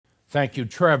Thank you,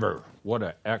 Trevor. What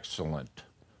an excellent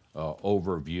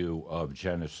overview of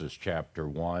Genesis chapter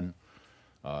 1.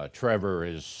 Trevor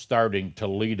is starting to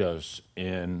lead us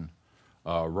in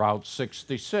Route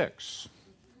 66.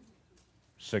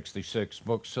 66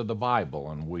 books of the Bible,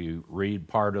 and we read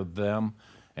part of them,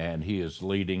 and he is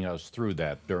leading us through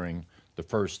that during the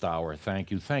first hour.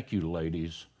 Thank you. Thank you,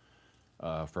 ladies,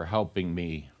 for helping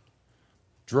me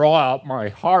draw out my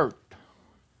heart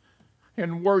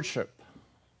in worship.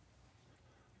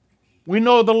 We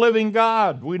know the living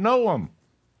God. We know him.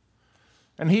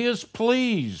 And he is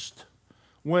pleased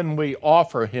when we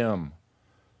offer him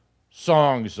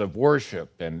songs of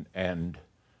worship and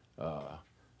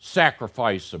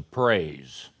sacrifice of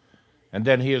praise. And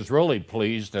then he is really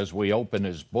pleased as we open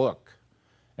his book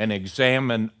and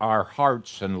examine our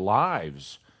hearts and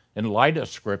lives in light of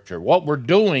Scripture. What we're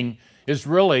doing is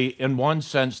really, in one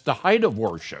sense, the height of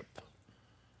worship.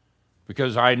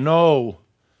 Because I know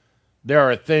there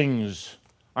are things,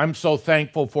 I'm so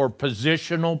thankful for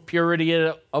positional purity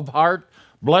of heart.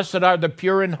 Blessed are the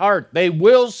pure in heart. They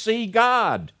will see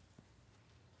God.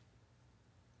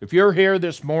 If you're here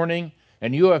this morning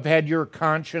and you have had your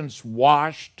conscience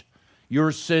washed,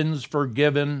 your sins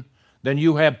forgiven, then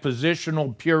you have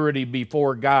positional purity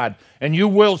before God, and you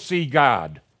will see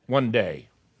God one day,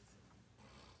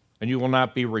 and you will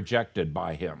not be rejected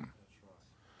by him.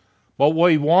 What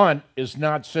we want is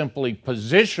not simply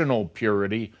positional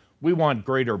purity, we want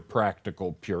greater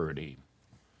practical purity.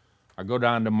 I go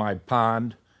down to my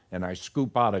pond and I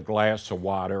scoop out a glass of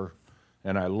water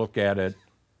and I look at it.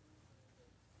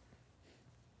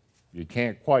 You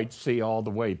can't quite see all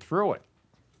the way through it.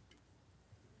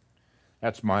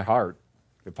 That's my heart,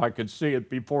 if I could see it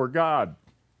before God.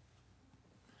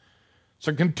 It's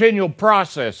a continual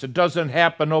process. It doesn't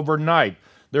happen overnight.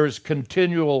 There's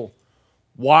continual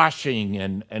washing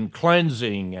and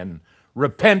cleansing and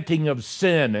repenting of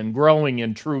sin and growing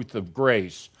in truth of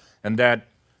grace. And that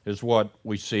is what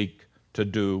we seek to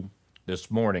do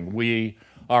this morning. We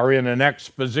are in an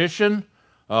exposition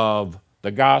of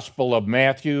the Gospel of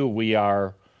Matthew. We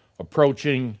are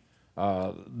approaching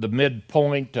the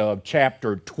midpoint of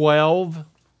chapter 12.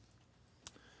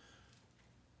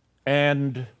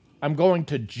 And I'm going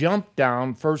to jump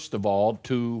down, first of all,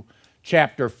 to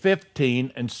chapter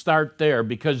 15 and start there,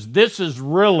 because this is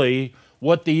really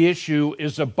what the issue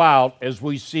is about as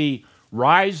we see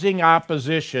rising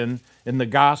opposition in the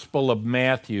Gospel of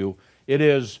Matthew. It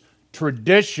is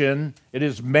tradition, it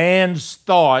is man's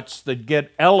thoughts that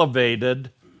get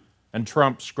elevated and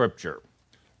trump Scripture.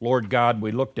 Lord God,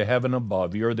 we look to heaven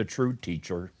above. You're the true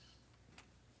teacher.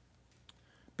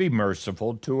 Be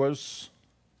merciful to us.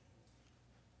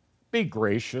 Be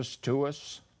gracious to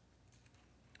us.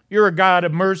 You're a God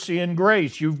of mercy and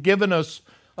grace. You've given us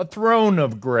a throne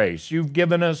of grace. You've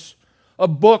given us a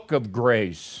book of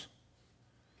grace.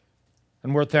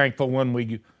 And we're thankful when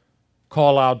we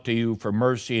call out to you for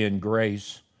mercy and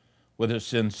grace with a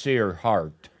sincere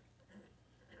heart.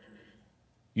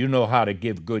 You know how to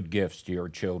give good gifts to your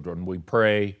children. We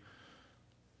pray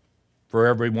for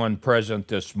everyone present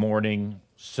this morning.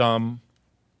 Some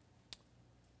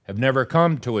have never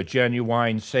come to a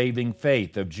genuine saving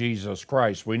faith of Jesus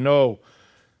Christ. We know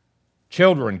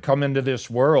children come into this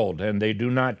world and they do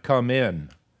not come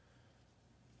in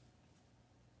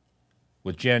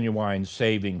with genuine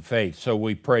saving faith. So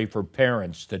we pray for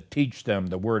parents to teach them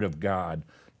the Word of God,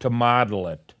 to model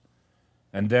it,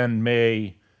 and then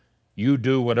may you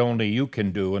do what only you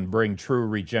can do and bring true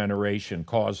regeneration,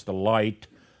 cause the light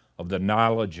of the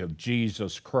knowledge of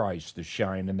Jesus Christ to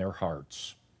shine in their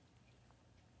hearts.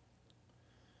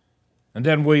 And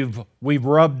then we've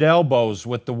rubbed elbows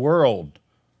with the world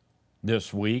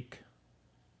this week,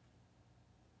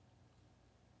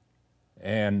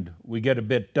 and we get a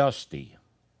bit dusty.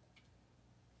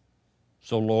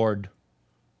 So, Lord,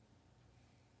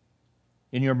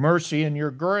 in your mercy and your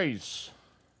grace,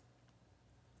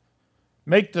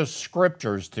 make the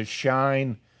Scriptures to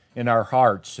shine in our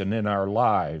hearts and in our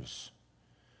lives.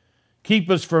 Keep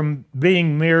us from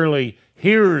being merely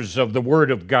hearers of the Word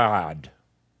of God.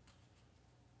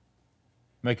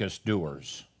 Make us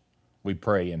doers. We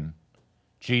pray in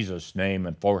Jesus' name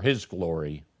and for his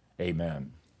glory.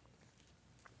 Amen.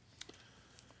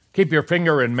 Keep your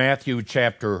finger in Matthew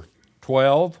chapter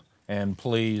 12, and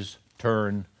please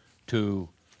turn to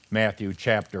Matthew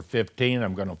chapter 15.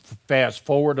 I'm going to fast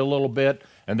forward a little bit,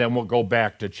 and then we'll go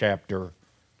back to chapter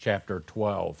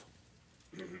 12.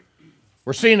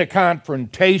 We're seeing a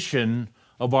confrontation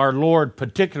of our Lord,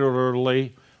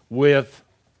 particularly with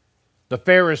the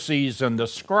Pharisees and the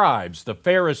scribes. The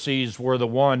Pharisees were the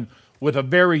one with a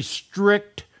very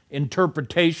strict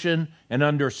interpretation and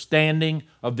understanding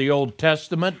of the Old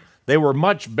Testament. They were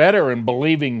much better in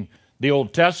believing the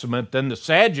Old Testament than the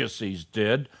Sadducees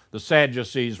did. The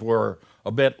Sadducees were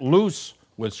a bit loose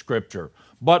with Scripture.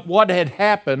 But what had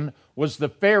happened was the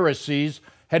Pharisees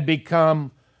had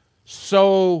become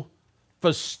so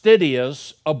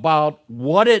fastidious about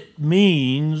what it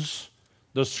means,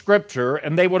 the Scripture,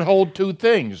 and they would hold two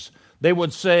things. They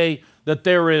would say that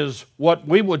there is what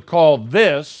we would call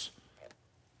this,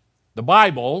 the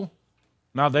Bible.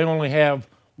 Now they only have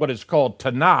what is called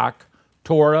Tanakh,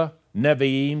 Torah,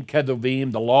 Nevi'im,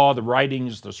 Ketuvim, the law, the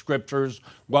writings, the scriptures,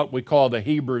 what we call the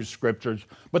Hebrew scriptures.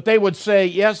 But they would say,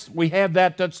 yes, we have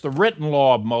that. That's the written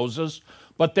law of Moses.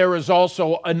 But there is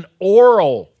also an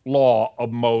oral law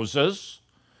of Moses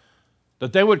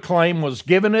that they would claim was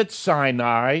given at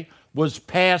Sinai, was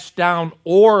passed down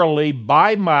orally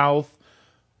by mouth,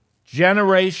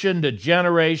 generation to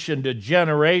generation to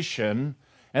generation,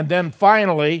 and then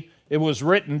finally it was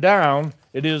written down.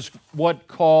 It is what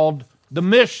called the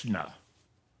Mishnah.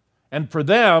 And for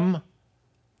them,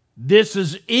 this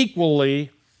is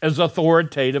equally as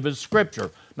authoritative as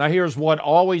Scripture. Now here's what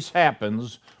always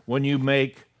happens when you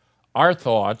make our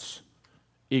thoughts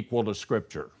equal to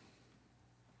Scripture.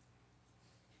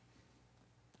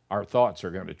 Our thoughts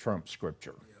are going to trump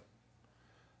Scripture.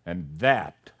 And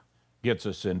that gets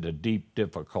us into deep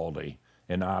difficulty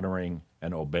in honoring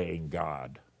and obeying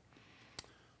God.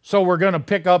 So we're going to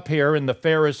pick up here in the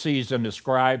Pharisees and the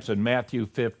scribes in Matthew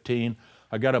 15.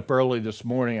 I got up early this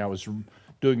morning. I was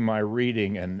doing my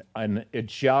reading, and it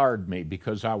jarred me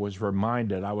because I was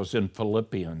reminded I was in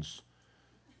Philippians.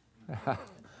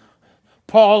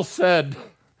 Paul said,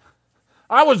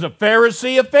 I was a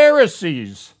Pharisee of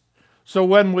Pharisees. So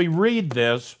when we read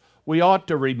this, we ought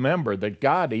to remember that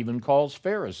God even calls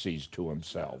Pharisees to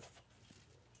himself.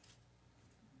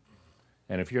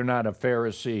 And if you're not a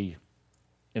Pharisee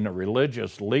in a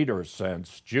religious leader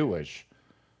sense, Jewish,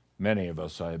 many of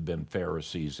us have been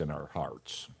Pharisees in our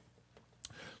hearts.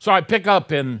 So I pick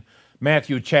up in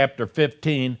Matthew chapter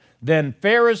 15. Then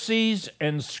Pharisees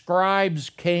and scribes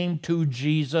came to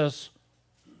Jesus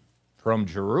from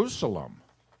Jerusalem.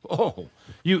 Oh,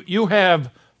 you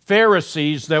have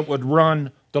Pharisees that would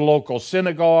run the local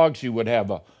synagogues. You would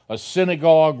have a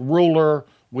synagogue ruler.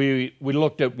 We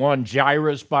looked at one,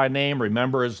 Jairus by name.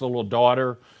 Remember his little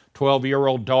daughter,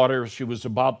 12-year-old daughter. She was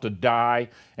about to die,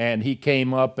 and he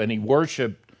came up and he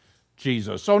worshiped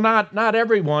Jesus. So not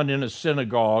everyone in a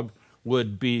synagogue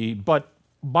would be, but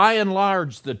by and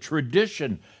large, the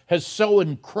tradition has so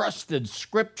encrusted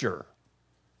Scripture.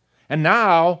 And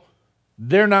now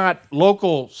they're not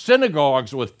local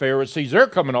synagogues with Pharisees. They're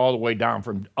coming all the way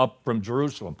down up from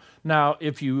Jerusalem. Now,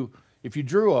 if you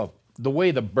drew the way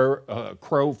the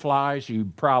crow flies,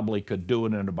 you probably could do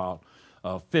it in about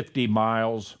 50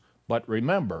 miles. But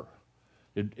remember,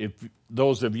 if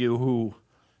those of you who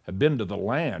have been to the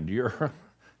land, you're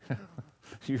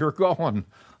going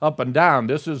up and down.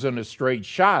 This isn't a straight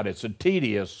shot. It's a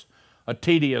tedious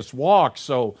walk.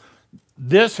 So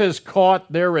this has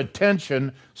caught their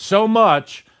attention so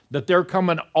much that they're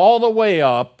coming all the way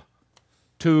up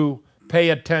to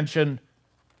pay attention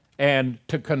and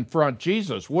to confront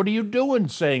Jesus. What are you doing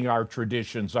saying our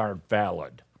traditions aren't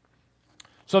valid?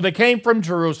 So they came from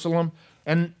Jerusalem,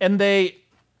 and they,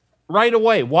 right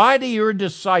away, why do your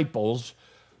disciples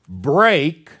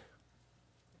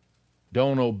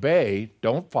don't obey,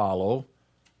 don't follow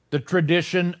the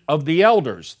tradition of the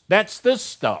elders? That's this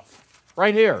stuff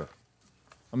right here.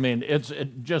 I mean, it's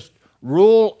just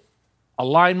rule,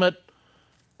 alignment.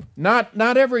 Not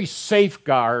every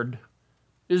safeguard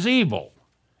is evil.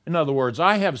 In other words,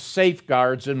 I have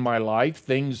safeguards in my life,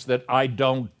 things that I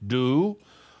don't do.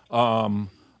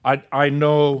 I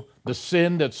know the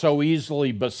sin that so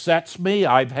easily besets me.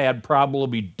 I've had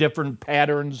probably different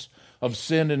patterns of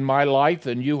sin in my life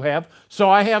than you have. So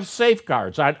I have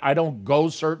safeguards. I don't go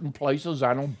certain places.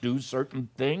 I don't do certain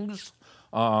things.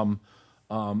 I'm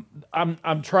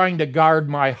trying to guard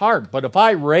my heart. But if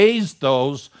I raise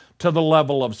those to the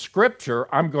level of Scripture,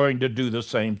 I'm going to do the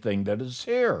same thing that is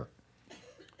here.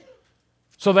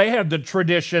 So they had the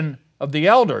tradition of the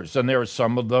elders, and there are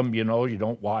some of them, you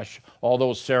don't wash, all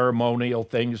those ceremonial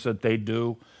things that they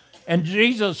do. And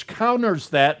Jesus counters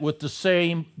that with the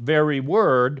same very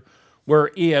word, where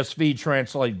ESV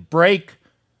translates break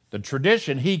the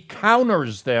tradition. He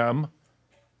counters them.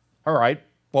 All right,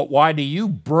 but why do you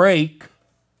break,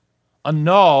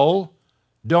 annul,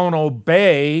 don't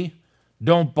obey,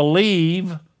 don't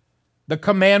believe the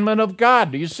commandment of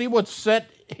God? Do you see what's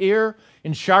set here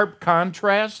in sharp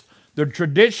contrast? The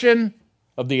tradition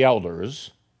of the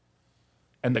elders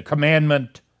and the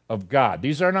commandment of God.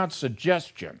 These are not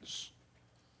suggestions.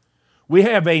 We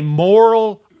have a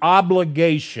moral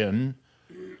obligation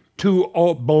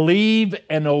to believe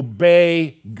and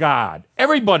obey God.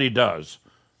 Everybody does.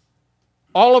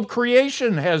 All of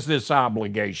creation has this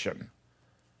obligation.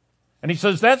 And he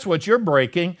says that's what you're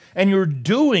breaking, and you're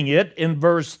doing it in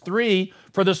verse 3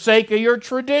 for the sake of your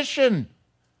tradition.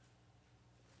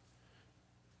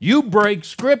 You break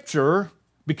Scripture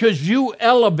because you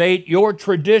elevate your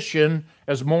tradition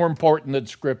as more important than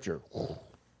Scripture.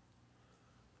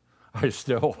 I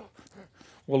still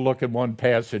will look at one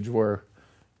passage where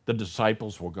the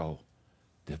disciples will go,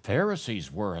 the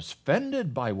Pharisees were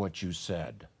offended by what you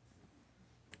said.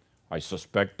 I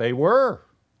suspect they were.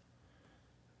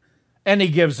 And he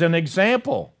gives an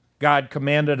example. God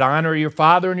commanded, honor your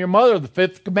father and your mother, the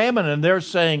fifth commandment. And they're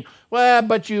saying, well,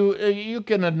 but you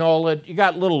can annul it. You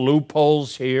got little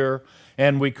loopholes here.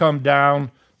 And we come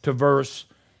down to verse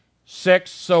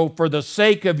 6. So for the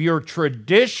sake of your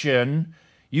tradition,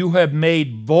 you have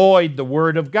made void the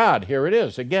word of God. Here it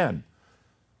is again.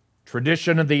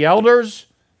 Tradition of the elders,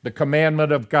 the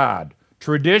commandment of God.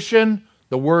 Tradition,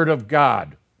 the word of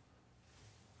God.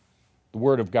 The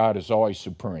word of God is always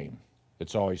supreme.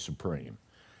 It's always supreme.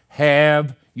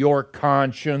 Have your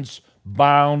conscience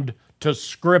bound to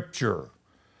Scripture.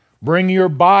 Bring your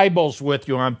Bibles with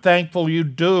you. I'm thankful you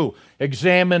do.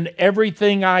 Examine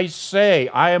everything I say.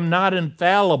 I am not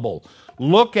infallible.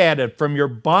 Look at it from your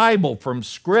Bible, from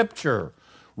Scripture.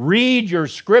 Read your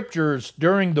Scriptures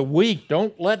during the week.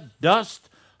 Don't let dust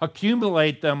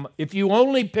accumulate them. If you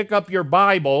only pick up your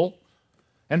Bible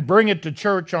and bring it to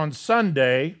church on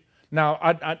Sunday, now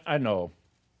I know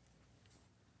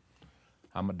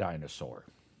I'm a dinosaur.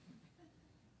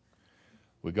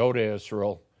 We go to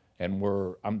Israel, and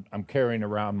I'm carrying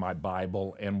around my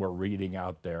Bible, and we're reading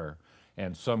out there,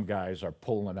 and some guys are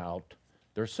pulling out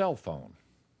their cell phone.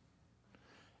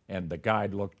 And the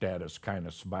guide looked at us, kind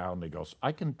of smiled, and he goes,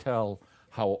 I can tell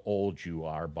how old you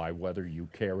are by whether you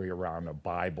carry around a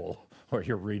Bible or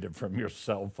you read it from your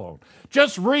cell phone.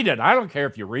 Just read it. I don't care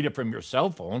if you read it from your cell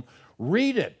phone.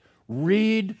 Read it.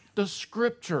 Read the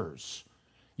Scriptures.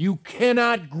 You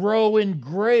cannot grow in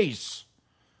grace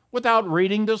without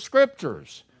reading the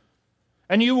Scriptures.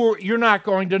 And you're not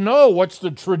going to know what's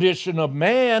the tradition of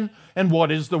man and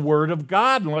what is the Word of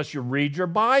God unless you read your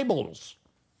Bibles.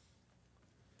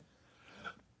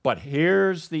 But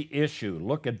here's the issue.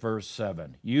 Look at verse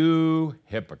 7. You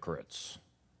hypocrites.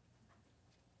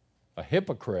 A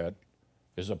hypocrite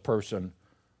is a person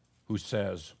who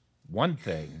says one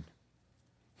thing,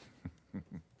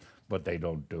 but they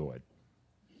don't do it.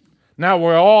 Now,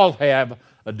 we all have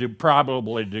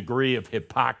probably a degree of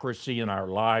hypocrisy in our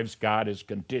lives. God is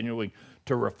continuing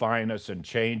to refine us and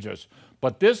change us.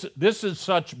 But this is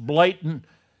such blatant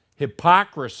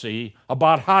hypocrisy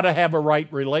about how to have a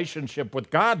right relationship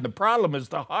with God. And the problem is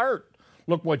the heart.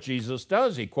 Look what Jesus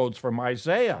does. He quotes from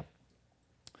Isaiah.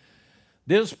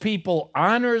 This people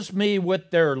honors me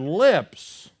with their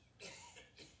lips,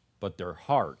 but their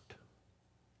heart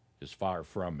is far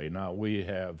from me. Now, we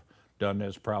have done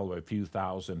this probably a few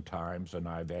thousand times, and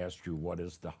I've asked you, what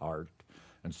is the heart?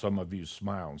 And some of you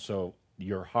smile. So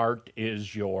your heart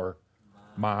is your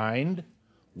mind,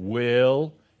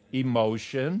 will,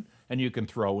 emotion, and you can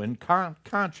throw in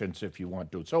conscience if you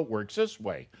want to. So it works this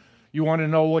way. You want to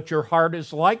know what your heart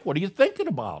is like? What are you thinking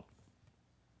about?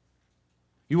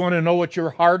 You want to know what your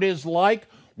heart is like?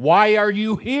 Why are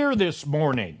you here this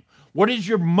morning? What is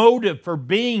your motive for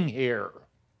being here?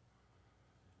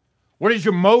 What is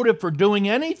your motive for doing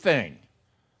anything?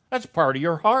 That's part of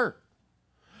your heart.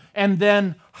 And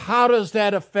then how does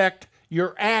that affect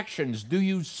your actions? Do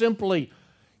you simply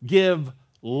give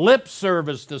lip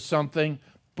service to something,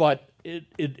 but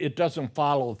it doesn't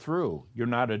follow through? You're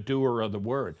not a doer of the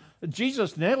word.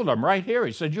 Jesus nailed them right here.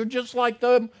 He said, you're just like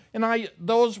them, and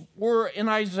those were in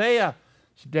Isaiah's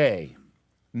day.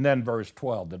 And then verse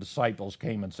 12, the disciples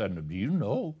came and said, do you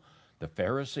know the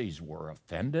Pharisees were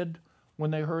offended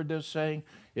when they heard this saying?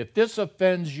 If this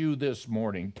offends you this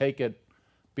morning, take it,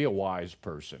 be a wise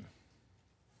person.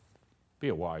 Be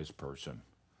a wise person.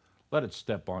 Let it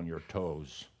step on your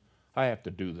toes. I have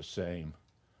to do the same.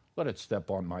 Let it step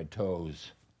on my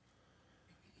toes.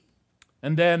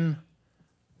 And then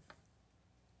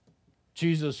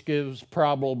Jesus gives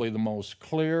probably the most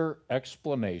clear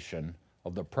explanation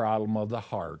of the problem of the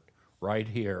heart right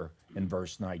here in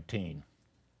verse 19.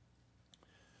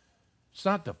 It's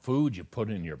not the food you put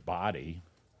in your body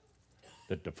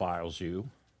that defiles you.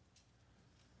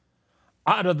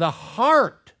 Out of the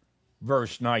heart,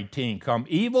 verse 19, come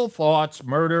evil thoughts,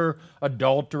 murder,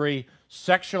 adultery,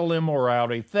 sexual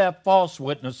immorality, theft, false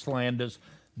witness, slanders.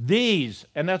 These,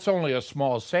 and that's only a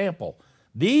small sample,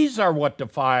 these are what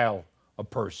defile a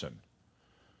person.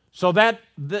 So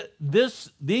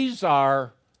these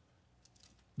are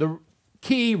the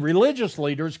key religious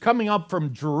leaders coming up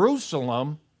from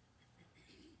Jerusalem,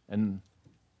 and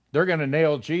they're going to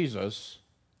nail Jesus,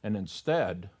 and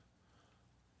instead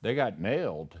they got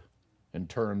nailed in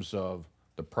terms of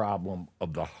the problem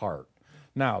of the heart.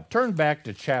 Now, turn back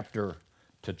to chapter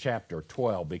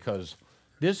 12, because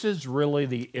this is really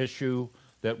the issue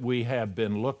that we have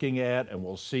been looking at and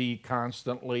will see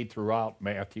constantly throughout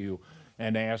Matthew,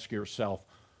 and ask yourself,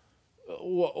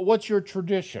 what's your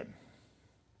tradition?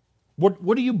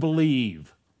 What do you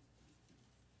believe?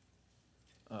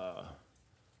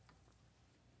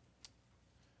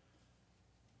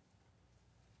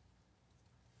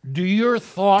 Do your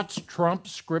thoughts trump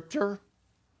Scripture?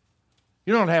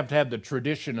 You don't have to have the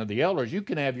tradition of the elders. You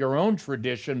can have your own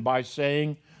tradition by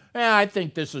saying, I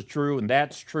think this is true and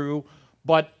that's true,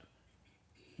 but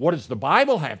what does the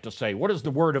Bible have to say? What does the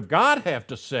Word of God have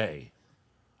to say?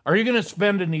 Are you going to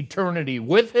spend an eternity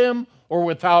with Him or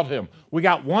without Him? We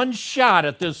got one shot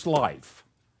at this life,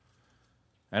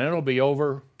 and it'll be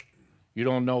over. You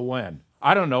don't know when.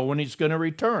 I don't know when He's going to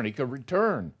return. He could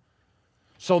return.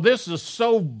 So this is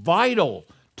so vital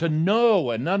to know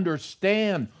and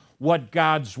understand what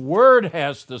God's Word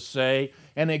has to say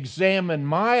and examine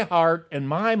my heart and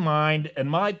my mind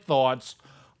and my thoughts.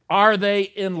 Are they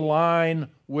in line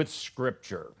with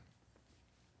Scripture?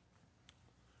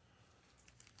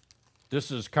 This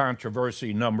is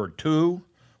controversy number 2.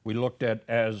 We looked at,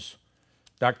 as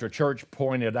Dr. Church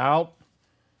pointed out,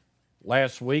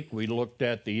 last week we looked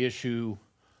at the issue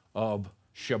of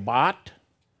Shabbat,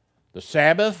 the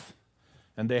Sabbath,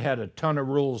 and they had a ton of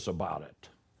rules about it.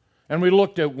 And we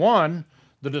looked at one,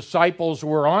 the disciples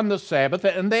were on the Sabbath,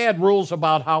 and they had rules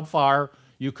about how far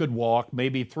you could walk,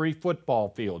 maybe 3 football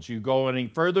fields. You go any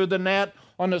further than that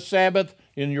on the Sabbath,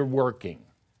 and you're working.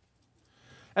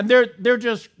 And they're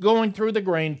just going through the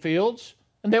grain fields,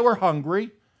 and they were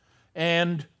hungry.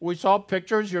 And we saw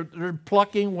pictures, they're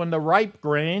plucking when the ripe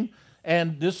grain,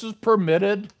 and this is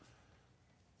permitted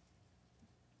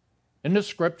in the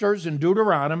Scriptures, in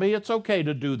Deuteronomy. It's okay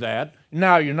to do that.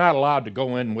 Now, you're not allowed to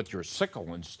go in with your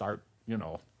sickle and start,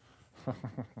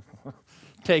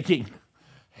 taking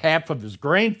half of his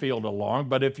grain field along,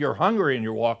 but if you're hungry and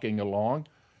you're walking along,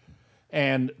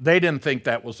 and they didn't think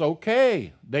that was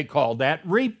okay. They called that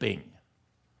reaping.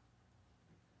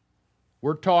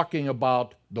 We're talking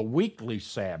about the weekly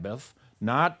Sabbath,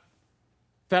 not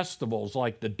festivals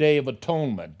like the Day of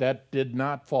Atonement. That did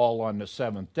not fall on the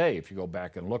 7th day, if you go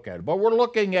back and look at it. But we're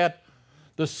looking at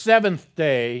the 7th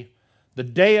day, the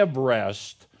day of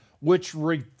rest, which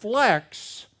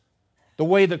reflects the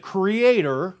way the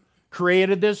Creator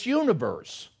created this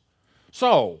universe.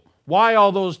 So, why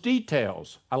all those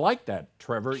details? I like that,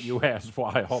 Trevor. You asked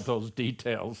why all those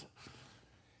details.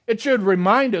 It should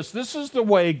remind us this is the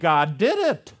way God did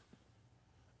it.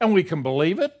 And we can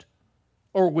believe it,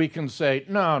 or we can say,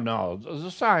 no,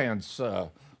 the science,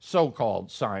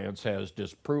 so-called science has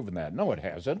disproven that. No, it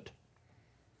hasn't.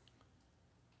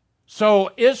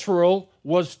 So Israel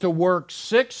was to work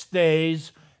 6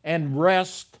 days and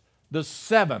rest the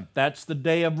 7th. That's the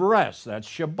day of rest. That's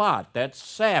Shabbat. That's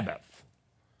Sabbath.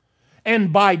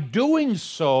 And by doing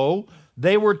so,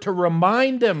 they were to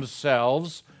remind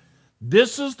themselves,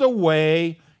 this is the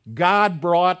way God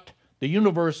brought the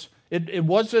universe. It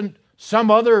wasn't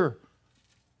some other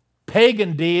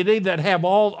pagan deity that have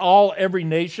every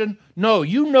nation. No,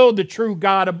 you know the true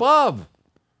God above.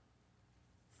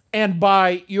 And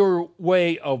by your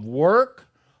way of work,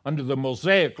 under the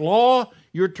Mosaic law,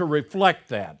 you're to reflect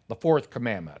that, the 4th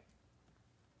commandment.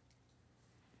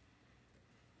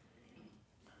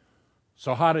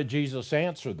 So how did Jesus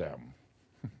answer them?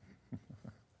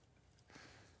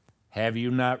 Have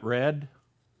you not read?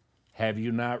 Have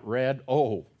you not read?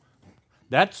 Oh,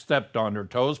 that stepped on their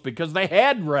toes because they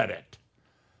had read it,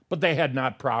 but they had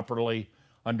not properly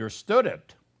understood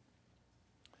it.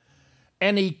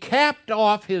 And he capped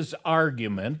off his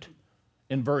argument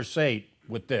in verse 8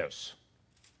 with this,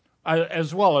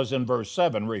 as well as in verse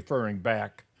 7, referring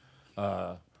back,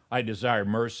 I desire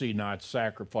mercy, not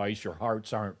sacrifice, your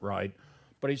hearts aren't right.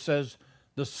 But he says,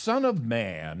 the Son of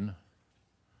Man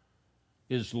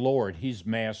is Lord. He's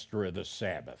master of the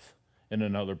Sabbath. In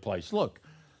another place. Look,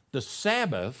 the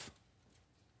Sabbath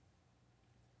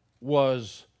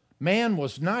man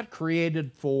was not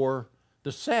created for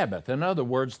the Sabbath. In other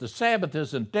words, the Sabbath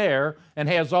isn't there and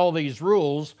has all these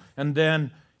rules, and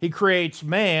then he creates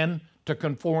man to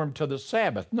conform to the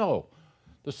Sabbath. No,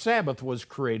 the Sabbath was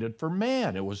created for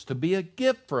man. It was to be a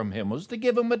gift from him. It was to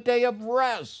give him a day of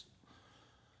rest.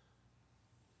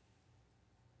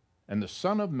 And the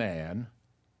Son of Man,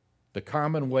 the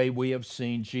common way we have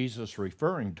seen Jesus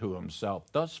referring to himself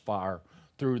thus far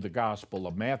through the Gospel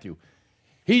of Matthew,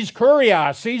 he's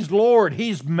Kurios, he's Lord,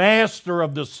 he's master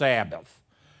of the Sabbath.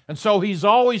 And so he's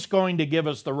always going to give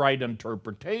us the right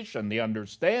interpretation, the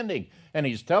understanding. And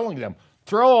he's telling them,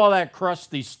 throw all that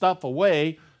crusty stuff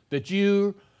away that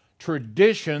you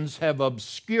traditions have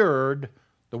obscured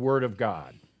the Word of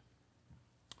God.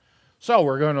 So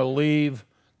we're going to leave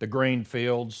the grain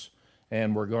fields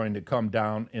and we're going to come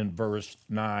down in verse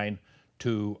 9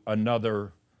 to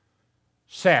another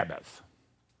Sabbath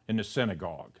in the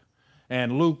synagogue.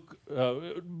 And Luke,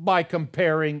 by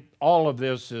comparing all of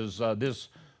this, this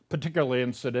particular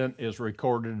incident is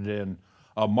recorded in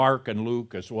Mark and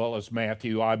Luke as well as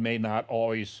Matthew. I may not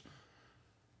always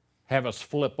have us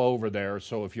flip over there,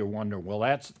 so if you're wondering, well,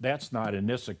 that's not in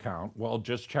this account, well,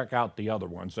 just check out the other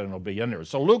ones and it'll be in there.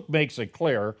 So Luke makes it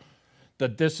clear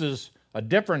that this is a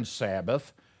different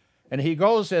Sabbath, and he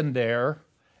goes in there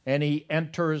and he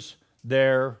enters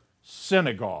their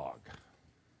synagogue.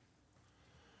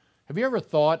 Have you ever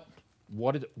thought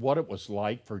what it was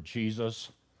like for Jesus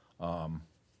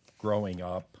growing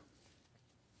up?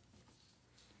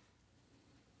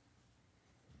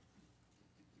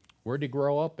 Where'd he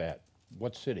grow up at?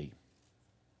 What city?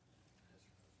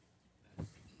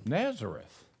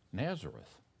 Nazareth.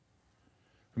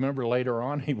 Remember later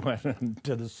on he went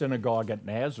to the synagogue at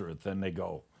Nazareth and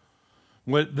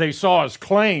they saw his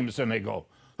claims and they go,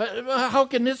 how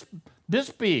can this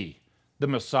be the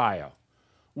Messiah?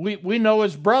 We know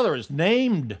his brothers,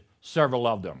 named several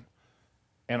of them.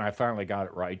 And I finally got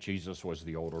it right. Jesus was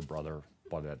the older brother.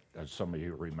 But as some of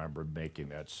you remember making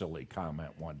that silly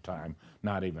comment one time,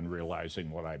 not even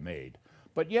realizing what I made.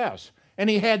 But yes, and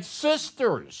he had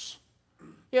sisters.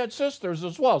 He had sisters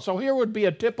as well. So here would be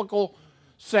a typical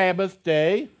Sabbath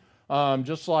day,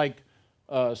 just like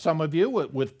some of you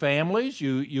with families.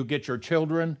 You get your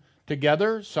children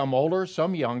together, some older,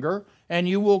 some younger, and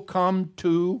you will come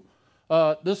to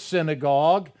the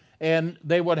synagogue, and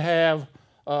they would have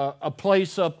a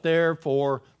place up there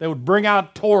they would bring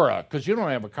out Torah, because you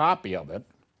don't have a copy of it.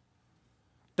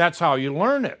 That's how you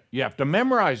learn it. You have to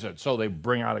memorize it. So they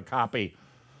bring out a copy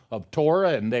of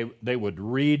Torah, and they would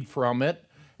read from it.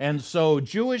 And so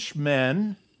Jewish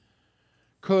men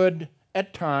could,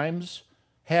 at times,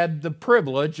 had the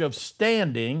privilege of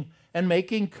standing and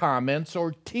making comments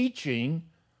or teaching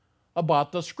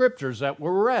about the scriptures that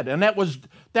were read. And that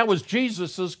was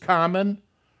Jesus' common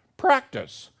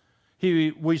practice.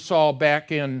 We saw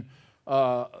back in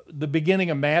the beginning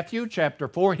of Matthew chapter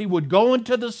 4, he would go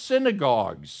into the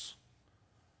synagogues.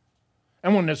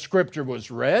 And when the scripture was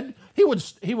read, he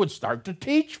would start to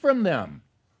teach from them.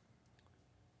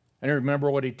 And you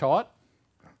remember what he taught?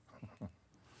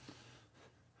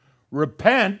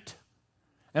 Repent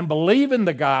and believe in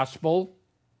the gospel,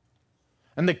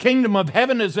 and the kingdom of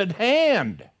heaven is at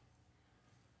hand.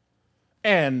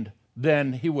 And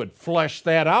then he would flesh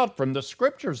that out from the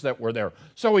scriptures that were there.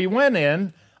 So he went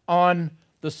in on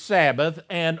the Sabbath,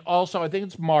 and also I think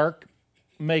it's Mark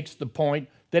makes the point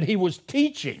that he was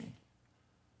teaching.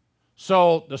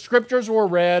 So the scriptures were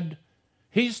read,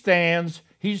 he stands,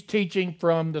 he's teaching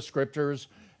from the scriptures,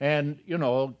 and,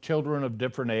 children of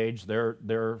different age, they're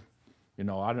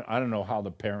I don't know how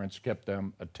the parents kept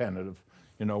them attentive.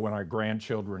 When our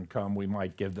grandchildren come, we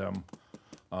might give them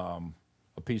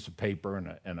a piece of paper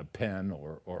and a pen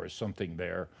or something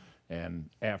there. And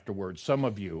afterwards, some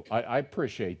of you, I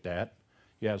appreciate that.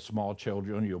 You have small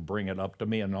children, you'll bring it up to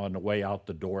me, and on the way out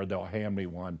the door, they'll hand me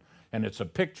one. And it's a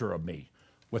picture of me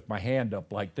with my hand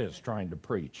up like this, trying to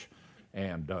preach.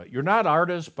 And you're not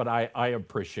artists, but I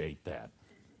appreciate that.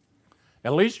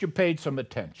 At least you paid some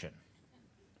attention.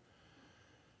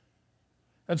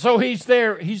 And so he's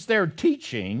there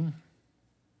teaching,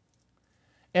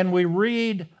 and we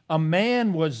read, a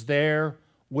man was there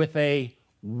with a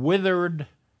withered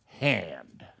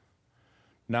hand.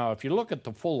 Now, if you look at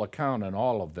the full account in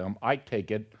all of them, I take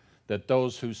it that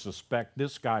those who suspect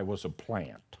this guy was a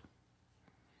plant.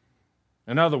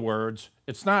 In other words,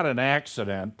 it's not an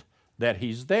accident that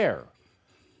he's there.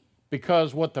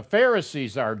 Because what the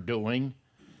Pharisees are doing,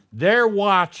 they're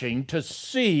watching to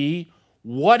see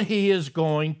what he is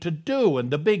going to do. And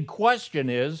the big question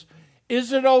is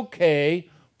it okay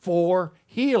for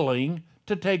healing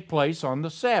to take place on the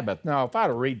Sabbath? Now, if I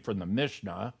read from the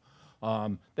Mishnah,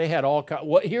 they had all kinds.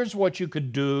 Well, here's what you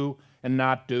could do and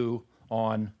not do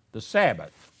on the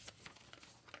Sabbath.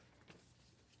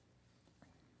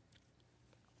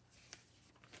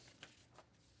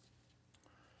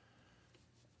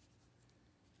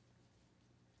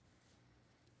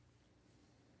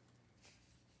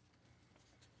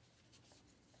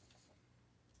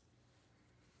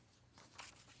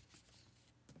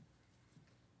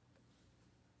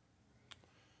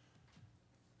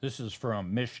 This is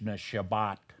from Mishnah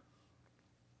Shabbat.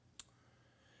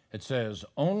 It says,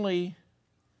 only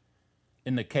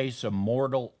in the case of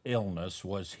mortal illness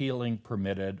was healing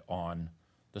permitted on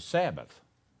the Sabbath.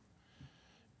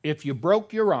 If you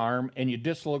broke your arm and you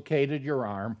dislocated your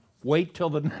arm, wait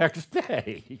till the next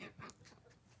day.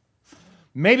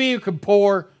 Maybe you could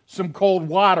pour some cold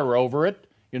water over it,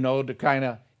 to kind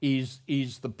of ease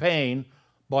the pain,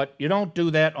 but you don't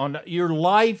do that on your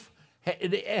life.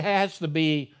 It has to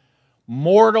be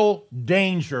mortal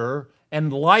danger,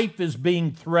 and life is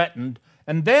being threatened,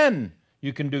 and then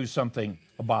you can do something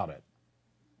about it.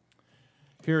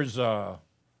 Here's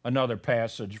another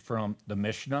passage from the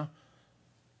Mishnah.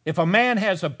 If a man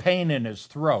has a pain in his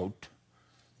throat,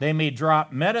 they may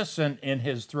drop medicine in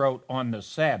his throat on the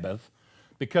Sabbath,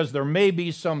 because there may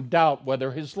be some doubt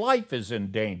whether his life is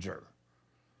in danger.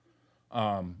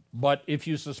 But if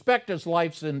you suspect his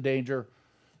life's in danger,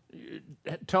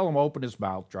 tell him open his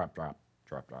mouth, drop, drop,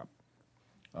 drop, drop.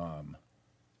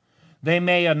 They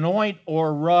may anoint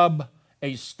or rub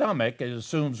a stomach, it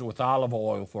assumes with olive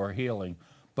oil for healing,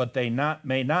 but they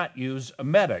may not use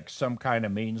emetics, some kind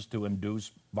of means to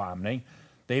induce vomiting.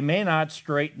 They may not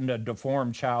straighten a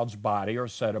deformed child's body or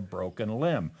set a broken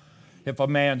limb. If a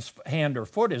man's hand or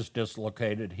foot is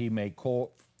dislocated, he may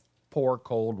pour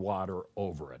cold water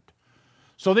over it.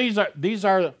 So these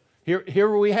are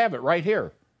here we have it right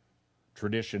here.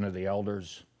 Tradition of the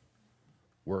elders,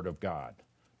 Word of God.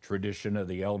 Tradition of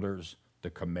the elders, the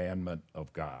commandment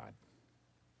of God.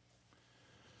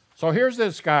 So here's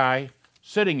this guy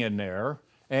sitting in there,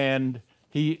 and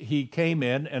he came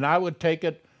in, and I would take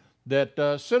it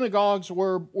that synagogues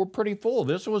were pretty full.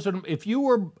 This was if you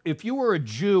were a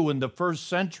Jew in the first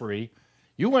century,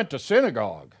 you went to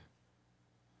synagogue.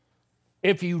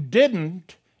 If you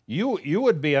didn't, you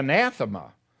would be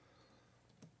anathema.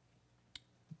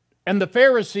 And the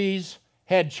Pharisees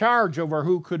had charge over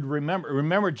who could remember.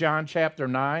 Remember John chapter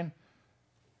 9?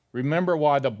 Remember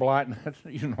why the blind,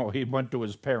 he went to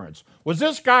his parents. Was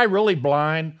this guy really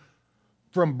blind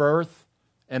from birth?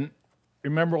 And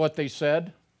remember what they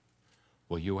said?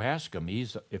 Well, you ask him,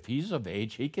 if he's of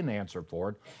age, he can answer for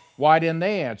it. Why didn't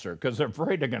they answer? Because they're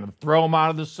afraid they're going to throw him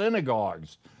out of the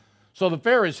synagogues. So the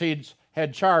Pharisees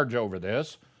had charge over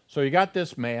this. So you got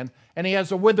this man, and he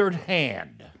has a withered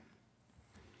hand.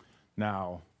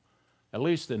 Now, at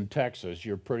least in Texas,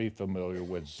 you're pretty familiar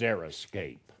with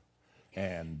xeriscape.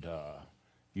 And a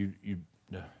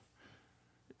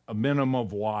minimum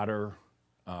of water,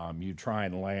 you try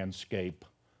and landscape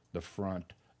the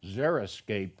front.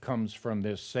 Xeriscape comes from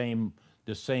the same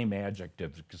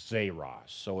adjective, xeros.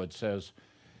 So it says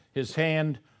his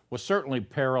hand was certainly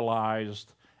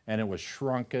paralyzed, and it was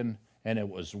shrunken, and it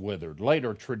was withered.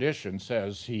 Later tradition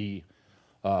says he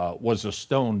was a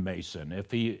stonemason.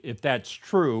 If that's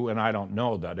true, and I don't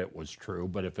know that it was true,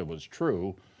 but if it was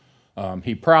true,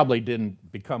 he probably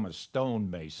didn't become a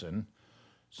stonemason.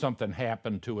 Something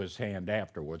happened to his hand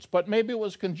afterwards, but maybe it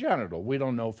was congenital. We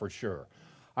don't know for sure.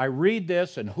 I read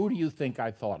this, and who do you think I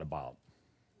thought about?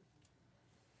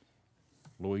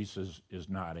 Louise is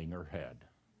nodding her head,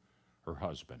 her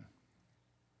husband.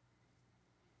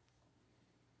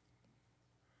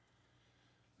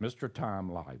 Mr. Tom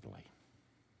Lively.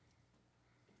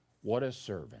 What a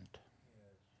servant.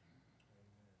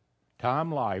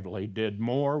 Tom Lively did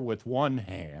more with one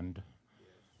hand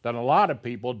than a lot of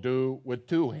people do with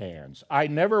two hands. I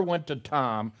never went to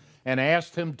Tom and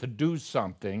asked him to do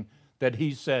something that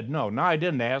he said no. Now, I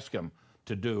didn't ask him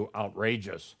to do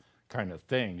outrageous kind of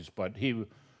things, but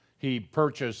he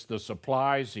purchased the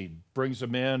supplies, he brings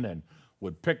them in and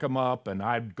would pick them up, and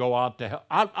I'd go out to help.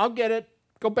 I'll get it.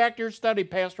 Go back to your study,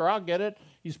 Pastor. I'll get it.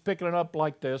 He's picking it up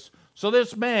like this. So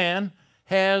this man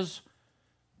has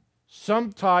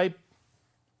some type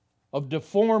of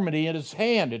deformity in his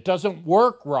hand. It doesn't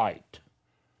work right.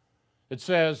 It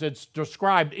says, it's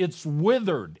described, it's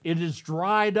withered, it is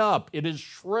dried up, it is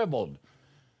shriveled.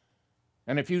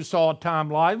 And if you saw Tom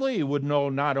Lively, you would know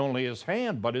not only his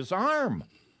hand, but his arm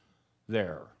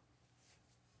there.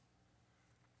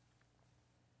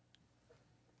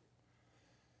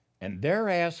 And they're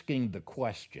asking the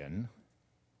question,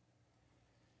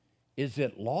 is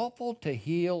it lawful to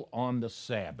heal on the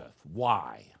Sabbath?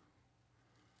 Why?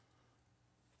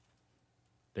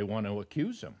 They want to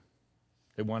accuse him.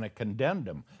 They want to condemn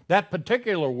him. That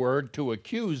particular word, to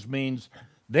accuse, means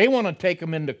they want to take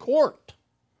him into court.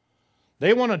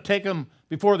 They want to take him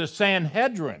before the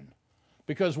Sanhedrin.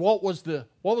 Because what was the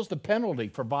penalty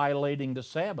for violating the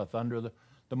Sabbath under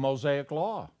the Mosaic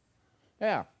law?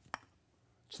 Yeah,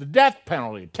 it's the death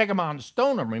penalty. Take him on and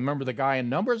stone him. Remember the guy in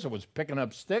Numbers that was picking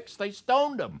up sticks? They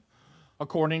stoned him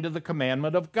according to the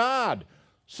commandment of God.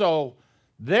 So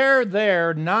they're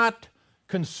there not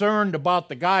concerned about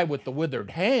the guy with the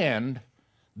withered hand.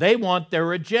 They want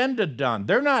their agenda done.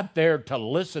 They're not there to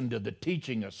listen to the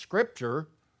teaching of Scripture.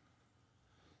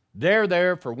 They're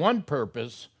there for one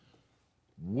purpose.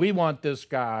 We want this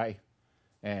guy,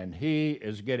 and he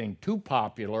is getting too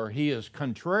popular. He is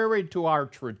contrary to our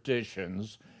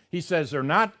traditions. He says they're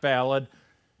not valid.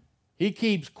 He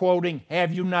keeps quoting,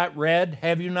 "Have you not read?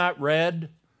 Have you not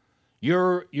read?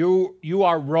 You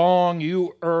are wrong.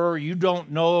 You err. You don't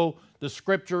know the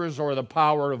Scriptures or the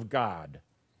power of God."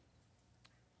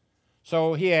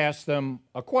 So he asked them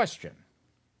a question.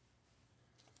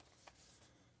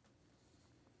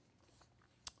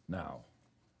 Now,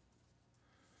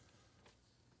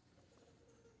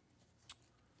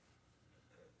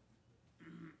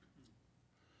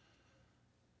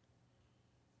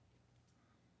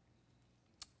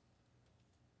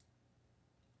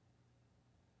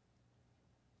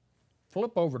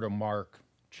 flip over to Mark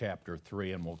chapter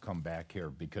 3, and we'll come back here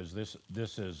because this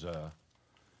is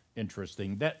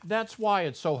interesting. That's why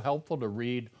it's so helpful to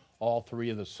read all three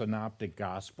of the synoptic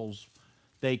gospels.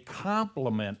 They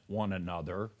complement one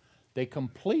another. They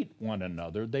complete one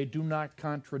another. They do not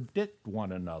contradict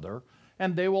one another,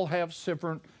 and they will have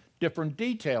different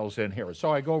details in here.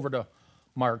 So I go over to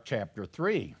Mark chapter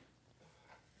 3.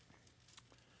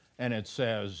 And it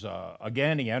says,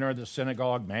 again, he entered the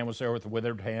synagogue. Man was there with a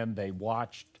withered hand. They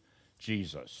watched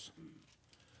Jesus.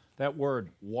 That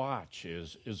word watch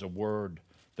is a word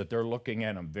that they're looking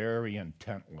at him very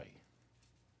intently.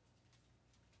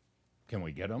 Can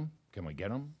we get him? Can we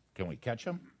get him? Can we catch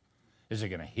him? Is he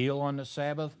going to heal on the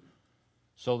Sabbath?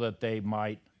 So that they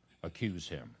might accuse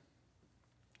him.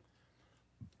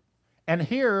 And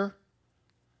here,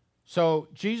 so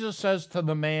Jesus says to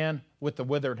the man with the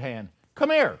withered hand,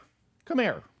 "Come here, come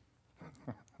here."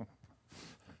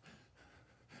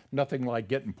 Nothing like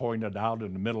getting pointed out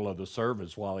in the middle of the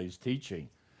service while he's teaching.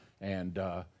 And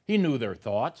he knew their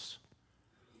thoughts.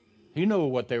 He knew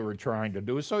what they were trying to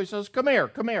do. So he says, "Come here,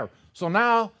 come here." So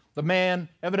now the man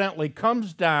evidently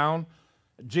comes down.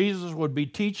 Jesus would be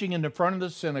teaching in the front of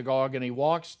the synagogue, and he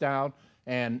walks down,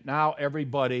 and now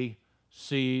everybody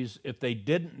sees. If they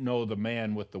didn't know the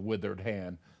man with the withered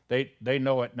hand, they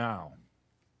know it now.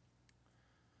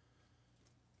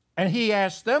 And he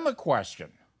asked them a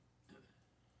question.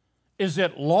 Is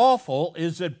it lawful,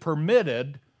 is it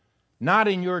permitted, not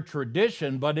in your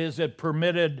tradition, but is it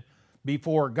permitted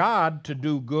before God to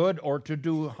do good or to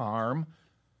do harm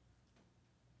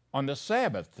on the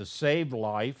Sabbath, to save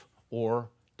life or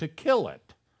to kill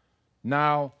it?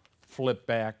 Now flip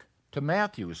back to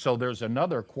Matthew. So there's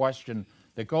another question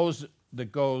that goes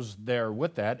there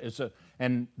with that.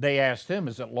 And they asked him,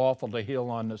 is it lawful to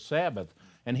heal on the Sabbath?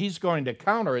 And he's going to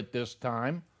counter it this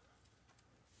time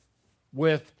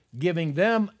with giving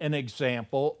them an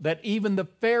example that even the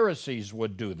Pharisees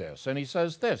would do this. And he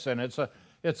says this, and it's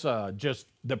just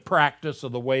the practice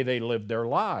of the way they lived their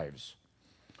lives.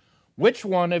 Which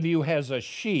one of you has a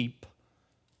sheep,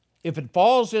 if it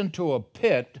falls into a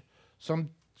pit, some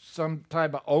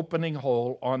type of opening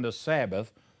hole on the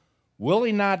Sabbath, will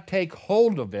he not take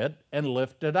hold of it and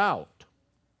lift it out?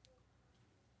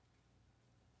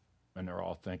 And they're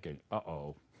all thinking,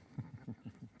 uh-oh.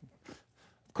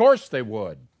 Of course they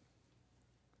would.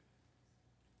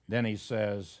 Then he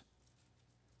says,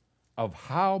 of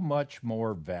how much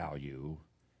more value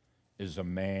is a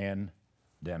man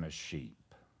than a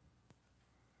sheep?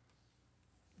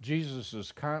 Jesus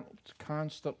is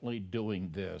constantly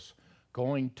doing this,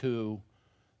 going to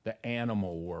the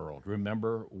animal world.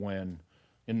 Remember when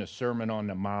in the Sermon on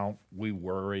the Mount we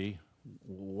worry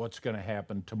what's going to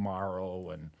happen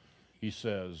tomorrow? And he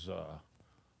says,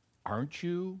 aren't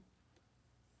you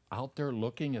out there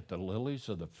looking at the lilies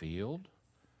of the field?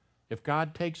 If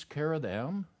God takes care of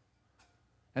them,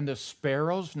 and the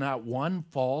sparrows, not one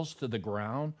falls to the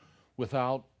ground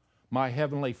without my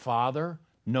heavenly Father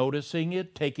noticing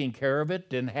it, taking care of it,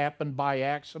 didn't happen by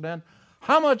accident,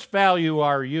 how much value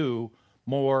are you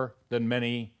more than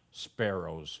many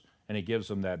sparrows? And he gives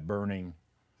them that burning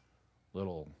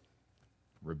little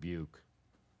rebuke.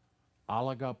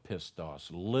 Alaga pistos,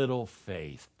 little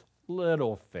faith,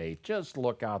 little faith. Just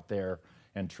look out there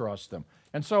and trust them.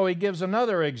 And so he gives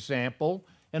another example.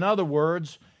 In other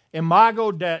words,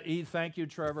 imago Dei, thank you,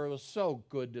 Trevor, it was so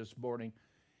good this morning.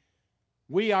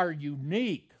 We are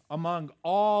unique among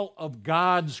all of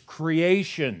God's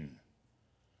creation.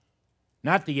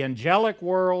 Not the angelic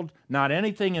world, not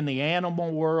anything in the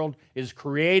animal world is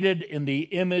created in the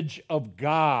image of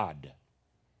God.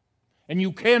 And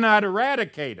you cannot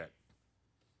eradicate it.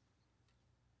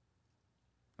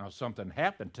 Now, something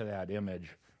happened to that image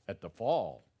at the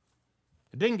fall.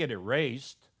 It didn't get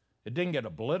erased. It didn't get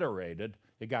obliterated.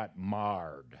 It got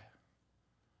marred.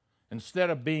 Instead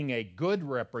of being a good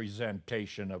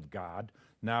representation of God,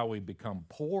 now we become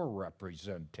poor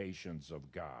representations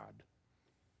of God.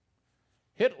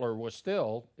 Hitler was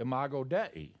still Imago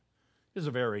Dei. Is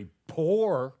a very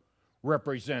poor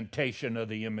representation of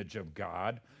the image of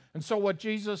God. And so what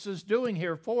Jesus is doing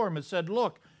here for him is said,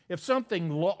 look, if something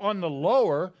on the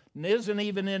lower isn't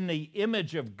even in the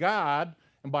image of God,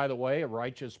 and by the way, a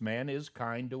righteous man is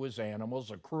kind to his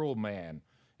animals, a cruel man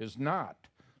is not.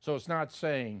 So it's not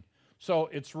saying, so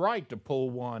it's right to pull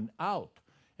one out.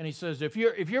 And he says, if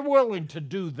you're willing to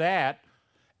do that,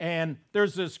 and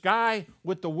there's this guy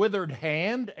with the withered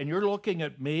hand, and you're looking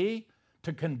at me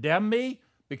to condemn me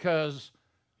because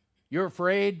you're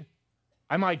afraid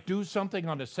I might do something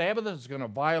on the Sabbath that's going to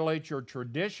violate your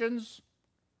traditions.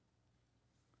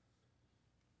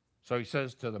 So he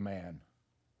says to the man,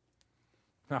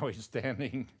 now he's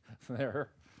standing there,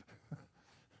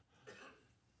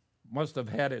 must have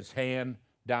had his hand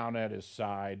down at his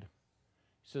side.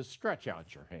 He says, stretch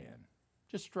out your hand.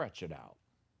 Just stretch it out.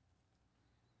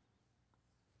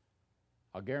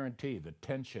 I'll guarantee the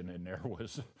tension in there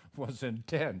was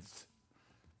intense.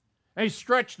 And he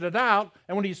stretched it out,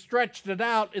 and when he stretched it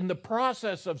out, in the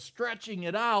process of stretching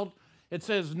it out, it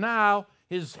says now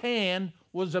his hand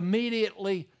was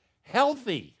immediately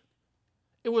healthy.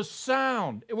 It was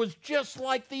sound. It was just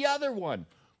like the other one,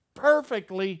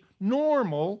 perfectly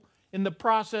normal in the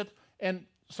process. And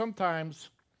sometimes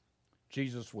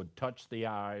Jesus would touch the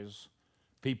eyes.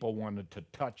 People wanted to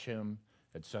touch him,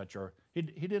 etc. He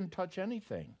didn't touch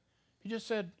anything. He just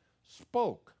said,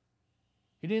 spoke.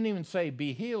 He didn't even say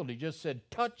be healed. He just said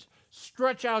touch,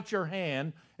 stretch out your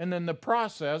hand. And then the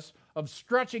process of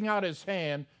stretching out his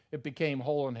hand, it became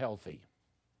whole and healthy.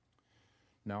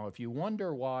 Now, if you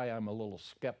wonder why I'm a little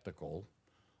skeptical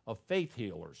of faith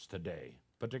healers today,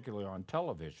 particularly on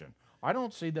television, I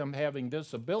don't see them having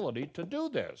this ability to do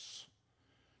this.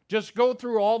 Just go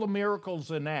through all the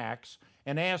miracles in Acts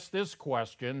and ask this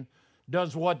question,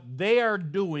 does what they are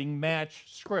doing match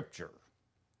Scripture?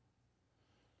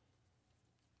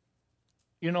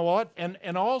 You know what?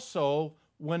 And also,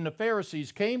 when the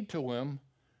Pharisees came to him,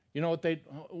 you know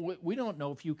what? We don't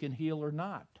know if you can heal or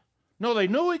not. No, they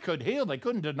knew he could heal. They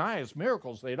couldn't deny his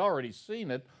miracles. They'd already seen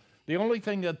it. The only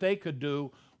thing that they could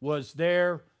do was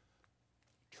their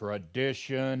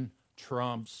tradition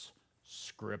trumps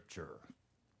Scripture.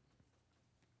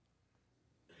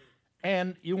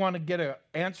 And you want to get an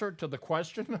answer to the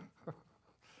question?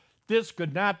 This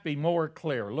could not be more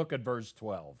clear. Look at verse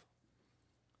 12.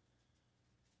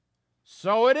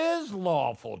 So it is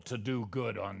lawful to do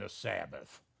good on the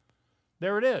Sabbath.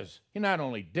 There it is. He not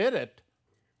only did it,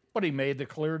 but he made the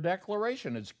clear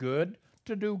declaration. It's good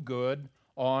to do good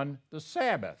on the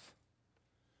Sabbath.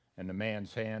 And the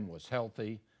man's hand was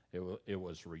healthy. It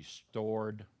was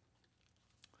restored.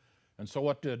 And so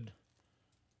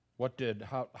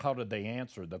how did they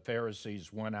answer? The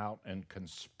Pharisees went out and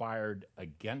conspired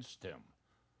against him.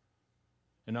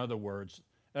 In other words,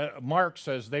 Mark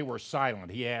says they were silent.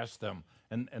 He asked them,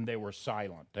 and they were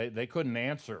silent. They couldn't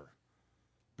answer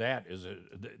that.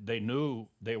 They knew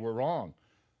they were wrong.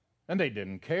 And they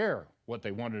didn't care. What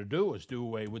they wanted to do was do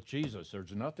away with Jesus.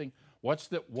 There's nothing. What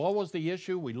was the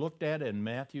issue we looked at in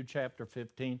Matthew chapter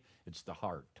 15? It's the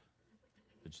heart.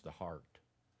 It's the heart.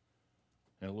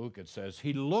 And Luke, it says,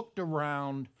 he looked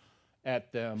around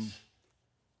at them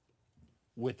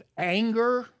with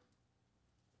anger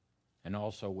and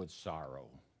also with sorrow.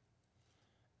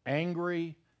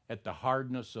 Angry at the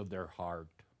hardness of their heart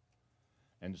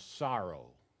and sorrow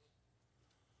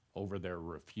over their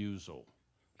refusal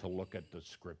to look at the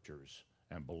Scriptures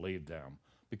and believe them.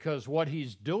 Because what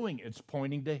he's doing, it's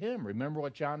pointing to him. Remember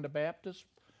what John the Baptist?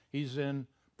 He's in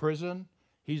prison.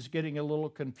 He's getting a little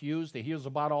confused. He hears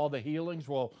about all the healings.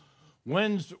 Well,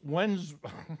 when's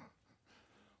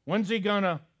he going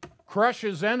to crush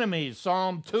his enemies,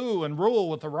 Psalm 2, and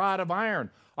rule with a rod of iron?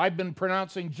 I've been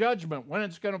pronouncing judgment. When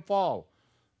it's going to fall?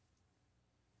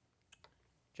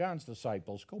 John's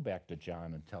disciples, go back to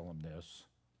John and tell him this.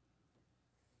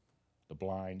 The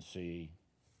blind see,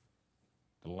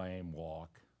 the lame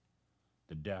walk,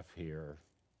 the deaf hear,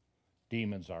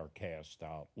 demons are cast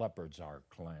out, leopards are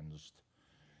cleansed.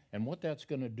 And what that's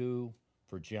going to do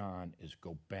for John is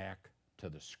go back to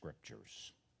the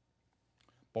Scriptures.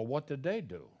 But what did they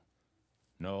do?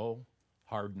 No,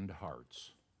 hardened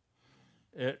hearts.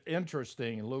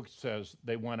 Interesting, Luke says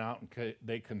they went out and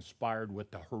they conspired with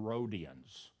the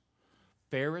Herodians.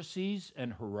 Pharisees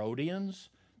and Herodians,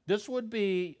 this would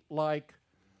be like,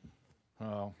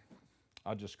 I'll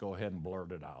just go ahead and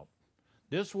blurt it out.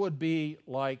 This would be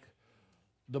like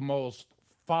the most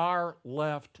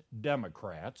far-left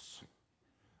Democrats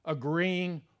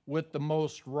agreeing with the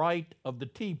most right of the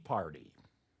Tea Party.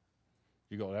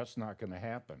 You go, that's not going to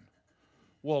happen.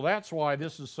 Well, that's why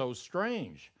this is so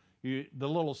strange. The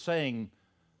little saying,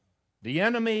 the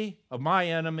enemy of my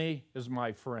enemy is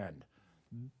my friend.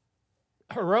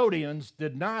 Herodians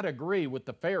did not agree with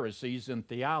the Pharisees in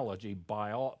theology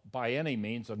by any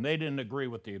means, and they didn't agree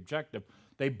with the objective.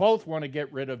 They both want to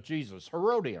get rid of Jesus.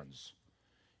 Herodians.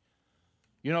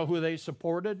 You know who they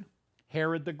supported?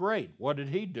 Herod the Great. What did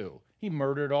he do? He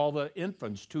murdered all the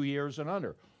infants 2 years and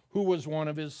under. Who was one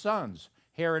of his sons?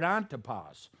 Herod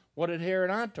Antipas. What did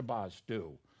Herod Antipas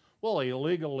do? Well, he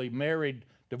illegally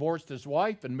divorced his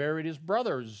wife and married his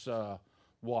brother's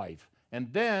wife.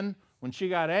 And then, when she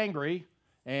got angry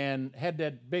and had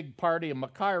that big party of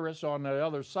Machaerus on the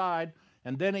other side,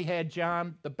 and then he had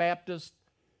John the Baptist's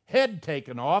head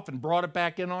taken off and brought it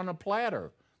back in on a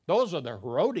platter. Those are the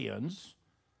Herodians,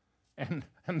 and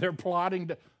they're plotting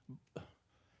to...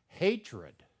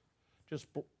 Hatred. Just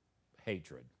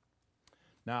hatred.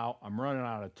 Now, I'm running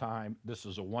out of time. This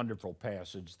is a wonderful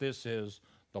passage. This is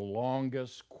the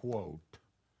longest quote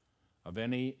of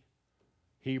any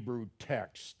Hebrew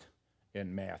text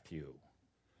in Matthew.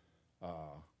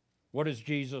 What does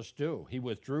Jesus do? He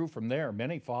withdrew from there.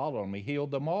 Many followed him. He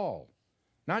healed them all.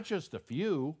 Not just a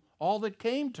few, all that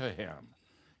came to him.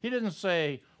 He didn't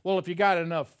say, well, if you got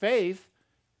enough faith.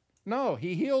 No,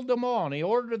 he healed them all, and he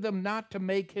ordered them not to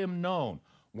make him known.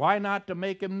 Why not to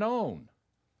make him known?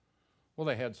 Well,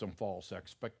 they had some false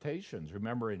expectations.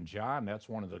 Remember in John, that's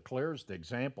one of the clearest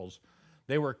examples.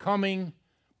 They were coming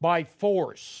by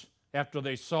force after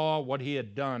they saw what he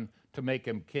had done to make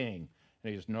him king.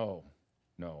 And he says, no.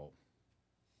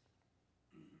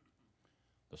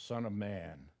 The Son of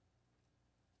Man,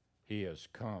 he has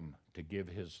come to give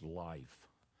his life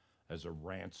as a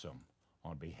ransom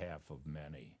on behalf of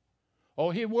many. Oh,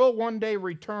 he will one day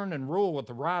return and rule with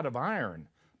a rod of iron.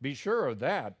 Be sure of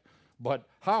that. But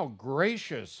how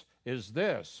gracious is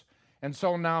this? And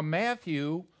so now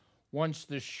Matthew wants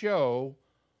to show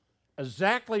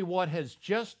exactly what has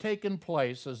just taken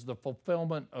place as the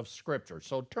fulfillment of Scripture.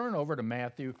 So turn over to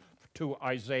Matthew, to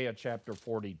Isaiah chapter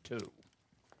 42.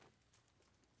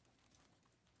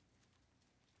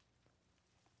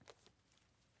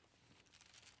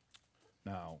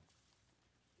 Now,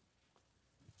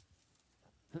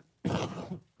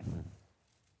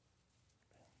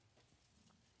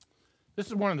 this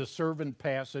is one of the servant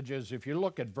passages. If you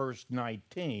look at verse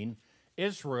 19,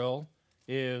 Israel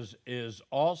is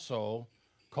also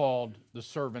called the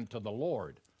servant of the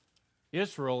Lord.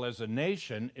 Israel as a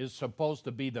nation is supposed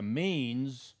to be the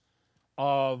means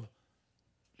of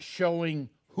showing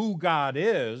who God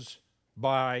is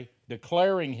by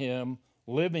declaring him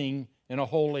living in a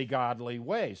holy, godly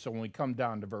way. So when we come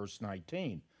down to verse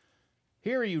 19,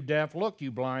 hear you deaf, look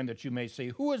you blind, that you may see.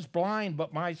 Who is blind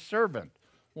but my servant?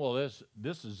 Well,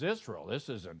 this is Israel. This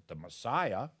isn't the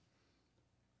Messiah.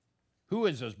 Who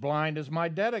is as blind as my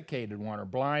dedicated one, or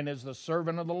blind as the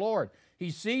servant of the Lord?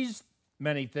 He sees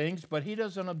many things, but he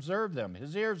doesn't observe them.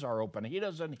 His ears are open. He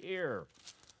doesn't hear.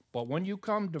 But when you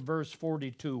come to verse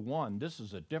 42:1, this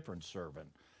is a different servant.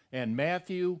 And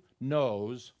Matthew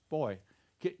knows, boy,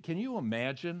 can you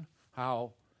imagine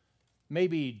how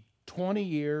maybe 20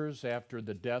 years after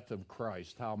the death of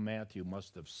Christ, how Matthew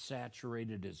must have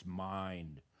saturated his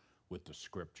mind with the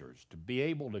Scriptures to be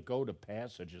able to go to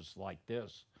passages like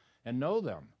this and know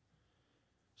them.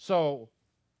 So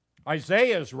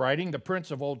Isaiah is writing, the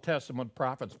prince of Old Testament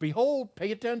prophets, behold,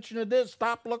 pay attention to this,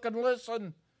 stop, look, and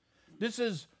listen. This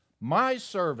is my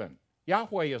servant.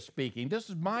 Yahweh is speaking. This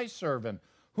is my servant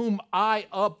whom I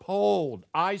uphold.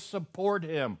 I support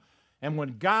him. And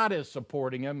when God is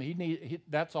supporting him,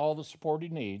 that's all the support he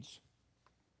needs.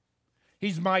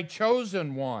 He's my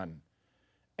chosen one,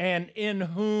 and in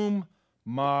whom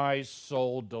my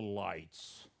soul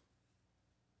delights.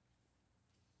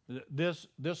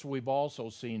 This we've also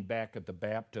seen back at the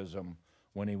baptism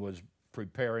when he was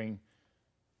preparing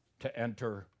to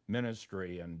enter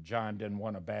ministry, and John didn't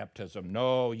want a baptism.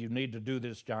 No, you need to do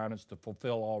this, John. It's to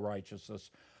fulfill all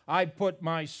righteousness. I put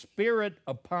my spirit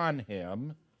upon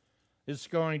him. It's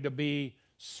going to be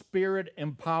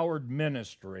spirit-empowered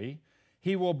ministry.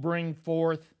 He will bring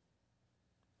forth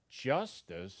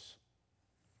justice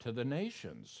to the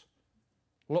nations.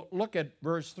 Look at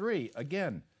verse 3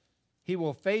 again. He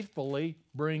will faithfully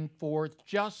bring forth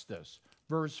justice.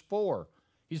 Verse 4,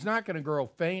 he's not going to grow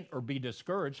faint or be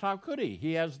discouraged. How could he?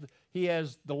 He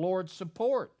has the Lord's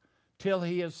support till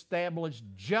he established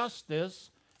justice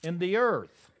in the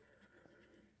earth.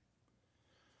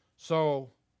 So,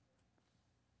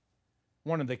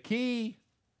 one of the key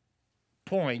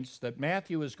points that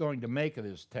Matthew is going to make of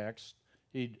this text.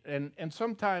 And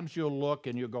sometimes you'll look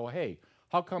and you'll go, hey,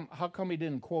 how come he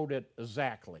didn't quote it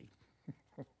exactly?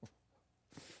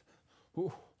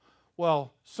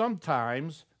 Well,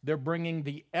 sometimes they're bringing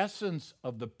the essence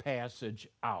of the passage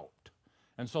out.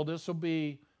 And so this will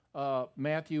be,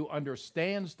 Matthew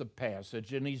understands the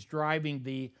passage and he's driving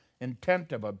the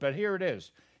intent of it. But here it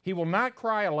is. He will not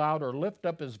cry aloud or lift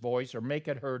up his voice or make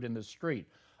it heard in the street.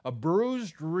 A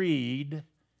bruised reed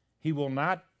he will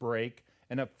not break,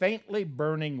 and a faintly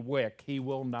burning wick he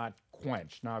will not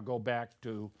quench. Now go back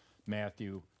to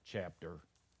Matthew chapter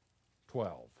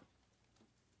 12.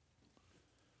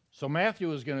 So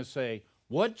Matthew is going to say,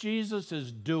 what Jesus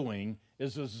is doing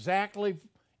is exactly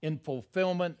in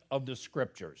fulfillment of the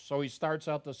Scriptures. So he starts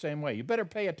out the same way. You better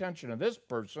pay attention to this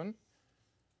person.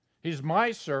 He's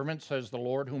my servant, says the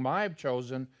Lord, whom I have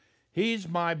chosen. He's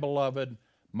my beloved.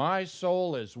 My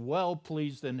soul is well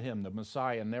pleased in him. The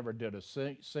Messiah never did a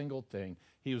single thing.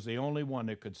 He was the only one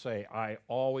that could say, I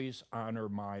always honor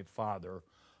my Father.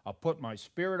 I'll put my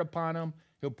Spirit upon him.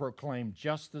 He'll proclaim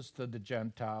justice to the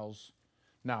Gentiles.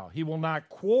 Now, he will not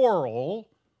quarrel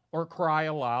or cry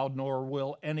aloud, nor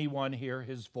will anyone hear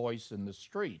his voice in the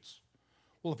streets.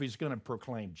 Well, if he's going to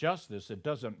proclaim justice, it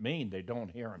doesn't mean they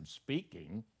don't hear him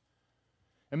speaking.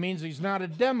 It means he's not a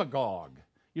demagogue.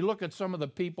 You look at some of the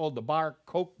people, the Bar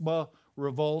Kokhba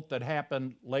revolt that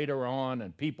happened later on,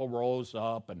 and people rose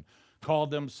up and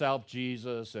called themselves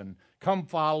Jesus and come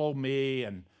follow me,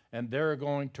 and they're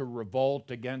going to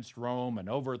revolt against Rome and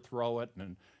overthrow it,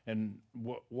 and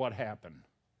what happened?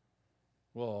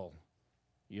 Well,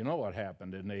 you know what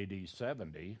happened in AD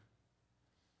 70.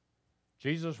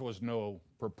 Jesus was no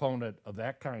proponent of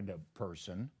that kind of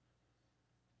person.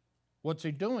 What's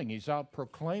he doing? He's out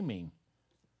proclaiming,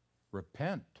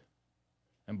 repent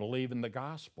and believe in the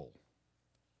gospel.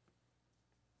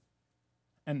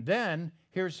 And then,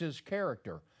 here's his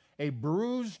character. A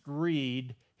bruised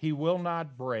reed he will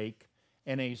not break,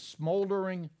 and a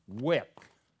smoldering wick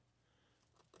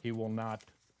he will not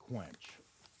quench.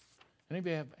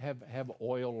 Anybody have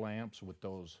oil lamps with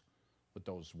those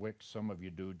wicks? Some of you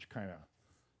do, kind of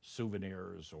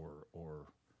souvenirs, or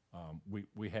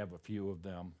we have a few of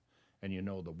them. And you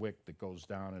know the wick that goes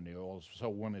down in the oil. So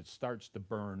when it starts to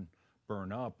burn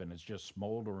up and it's just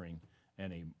smoldering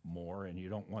anymore, and you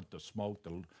don't want the smoke,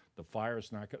 the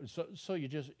fire's not coming. So you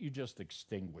just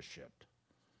extinguish it.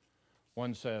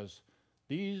 One says,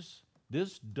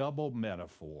 this double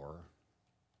metaphor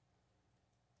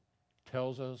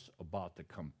tells us about the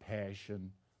compassion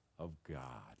of God.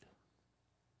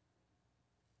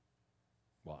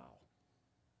 Wow.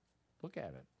 Look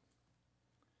at it.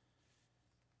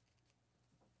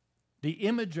 The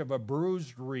image of a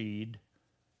bruised reed,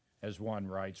 as one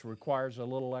writes, requires a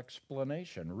little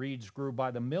explanation. Reeds grew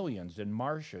by the millions in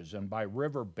marshes and by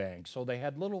river banks, so they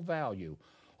had little value.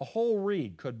 A whole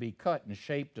reed could be cut and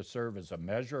shaped to serve as a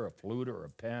measure, a flute, or a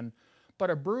pen, but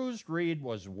a bruised reed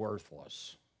was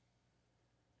worthless.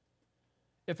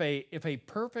 If a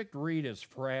perfect reed is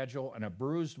fragile and a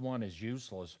bruised one is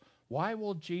useless, why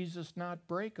will Jesus not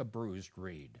break a bruised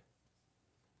reed?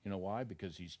 You know why?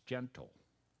 Because he's gentle.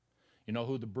 You know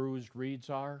who the bruised reeds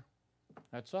are?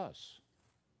 That's us.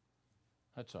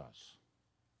 That's us.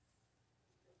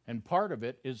 And part of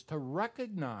it is to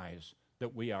recognize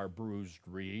that we are bruised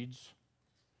reeds.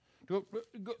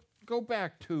 Go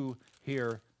back to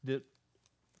here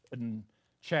in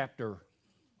chapter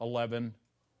 11.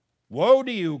 Woe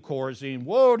to you, Chorazin!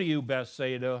 Woe to you,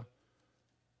 Bethsaida!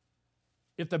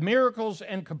 If the miracles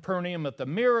in Capernaum, if the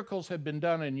miracles had been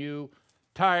done in you,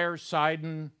 Tyre,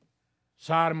 Sidon,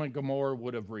 Sodom and Gomorrah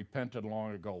would have repented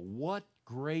long ago. What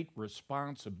great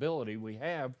responsibility we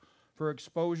have for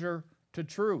exposure to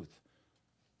truth.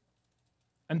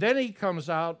 And then he comes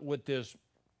out with this.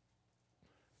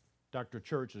 Dr.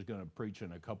 Church is going to preach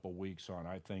in a couple weeks on,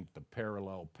 I think, the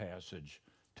parallel passage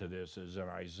to this is in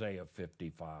Isaiah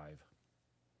 55.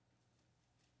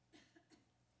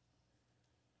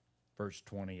 Verse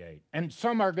 28. And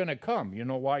some are going to come. You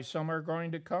know why some are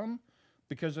going to come?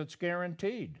 Because it's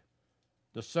guaranteed.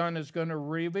 The Son is going to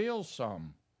reveal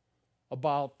some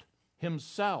about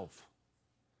himself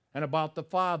and about the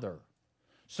Father.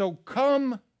 So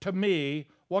come to me,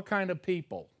 what kind of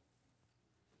people?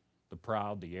 The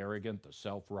proud, the arrogant, the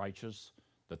self-righteous,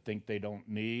 that think they don't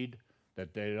need,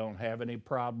 that they don't have any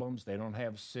problems, they don't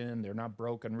have sin, they're not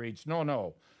broken reeds.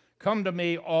 No. Come to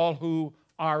me, all who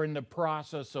are in the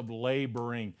process of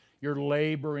laboring. You're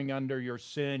laboring under your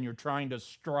sin. You're trying to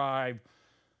strive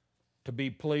to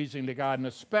be pleasing to God, and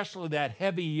especially that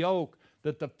heavy yoke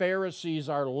that the Pharisees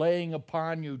are laying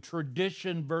upon you,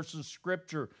 tradition versus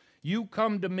Scripture. You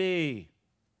come to me.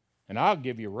 And I'll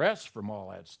give you rest from all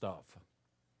that stuff.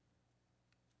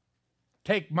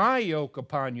 Take my yoke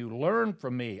upon you, learn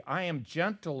from me. I am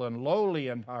gentle and lowly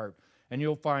in heart, and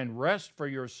you'll find rest for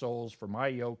your souls, for my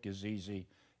yoke is easy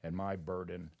and my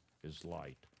burden is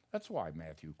light. That's why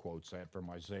Matthew quotes that from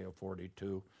Isaiah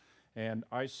 42. And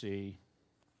I see,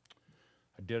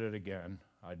 I did it again.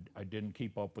 I didn't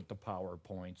keep up with the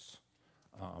PowerPoints.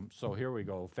 So here we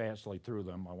go, fastly through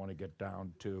them. I want to get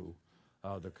down to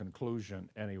the conclusion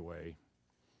anyway.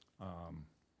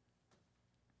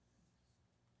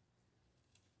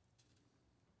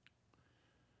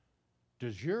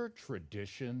 Does your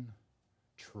tradition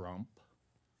trump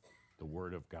the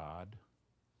Word of God?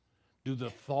 Do the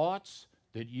thoughts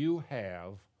that you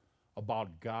have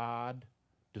about God,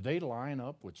 do they line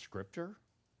up with Scripture?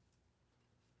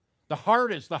 The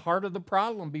heart is the heart of the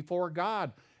problem before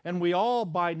God. And we all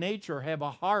by nature have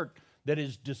a heart that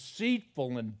is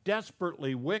deceitful and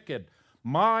desperately wicked.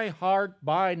 My heart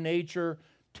by nature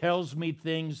tells me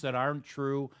things that aren't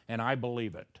true, and I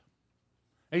believe it.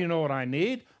 And you know what I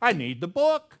need? I need the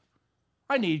book.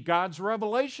 I need God's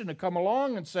revelation to come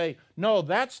along and say, no,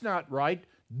 that's not right.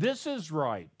 This is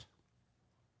right.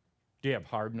 Do you have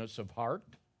hardness of heart?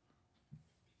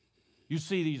 You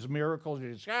see these miracles,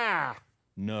 you say,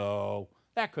 no,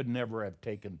 that could never have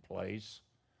taken place.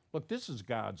 Look, this is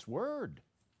God's word.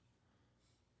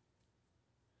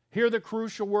 Hear the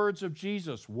crucial words of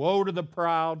Jesus. Woe to the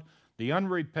proud, the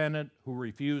unrepentant who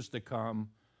refuse to come,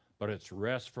 but it's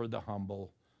rest for the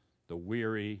humble, the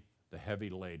weary, the heavy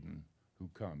laden who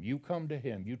come. You come to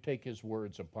him. You take his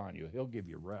words upon you. He'll give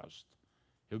you rest.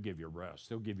 He'll give you rest.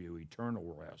 He'll give you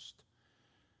eternal rest.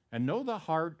 And know the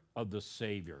heart of the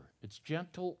Savior. It's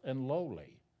gentle and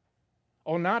lowly.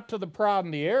 Oh, not to the proud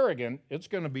and the arrogant. It's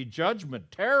going to be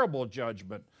judgment, terrible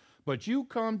judgment. But you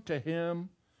come to him,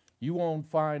 you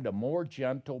won't find a more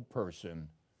gentle person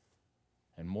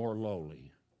and more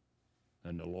lowly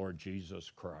than the Lord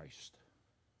Jesus Christ.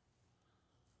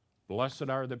 Blessed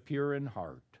are the pure in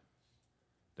heart.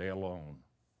 They alone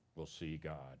will see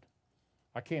God.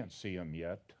 I can't see him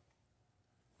yet,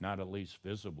 not at least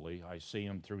visibly. I see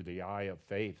him through the eye of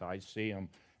faith. I see him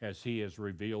as he has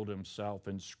revealed himself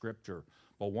in Scripture.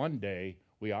 But one day,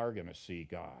 we are going to see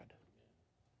God.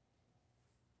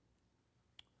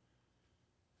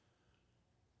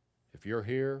 If you're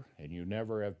here and you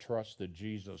never have trusted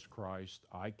Jesus Christ,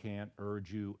 I can't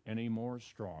urge you any more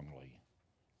strongly.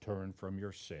 Turn from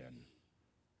your sin.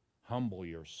 Humble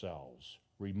yourselves.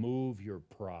 Remove your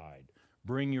pride.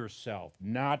 Bring yourself,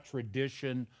 not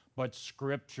tradition, but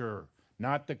Scripture.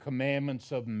 Not the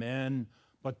commandments of men,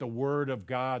 but the Word of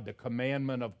God, the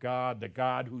commandment of God, the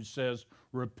God who says,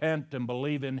 repent and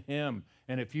believe in him.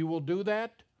 And if you will do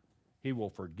that, he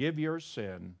will forgive your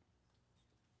sin,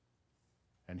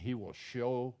 and he will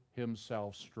show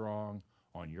himself strong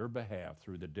on your behalf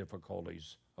through the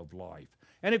difficulties of life.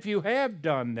 And if you have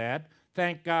done that,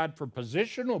 thank God for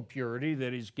positional purity,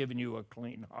 that he's given you a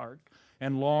clean heart,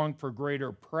 and long for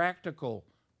greater practical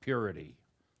purity,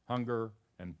 hunger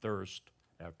and thirst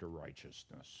after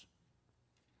righteousness.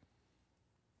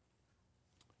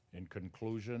 In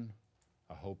conclusion,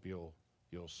 I hope you'll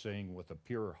sing with a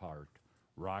pure heart,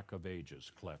 Rock of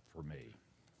Ages, cleft for me.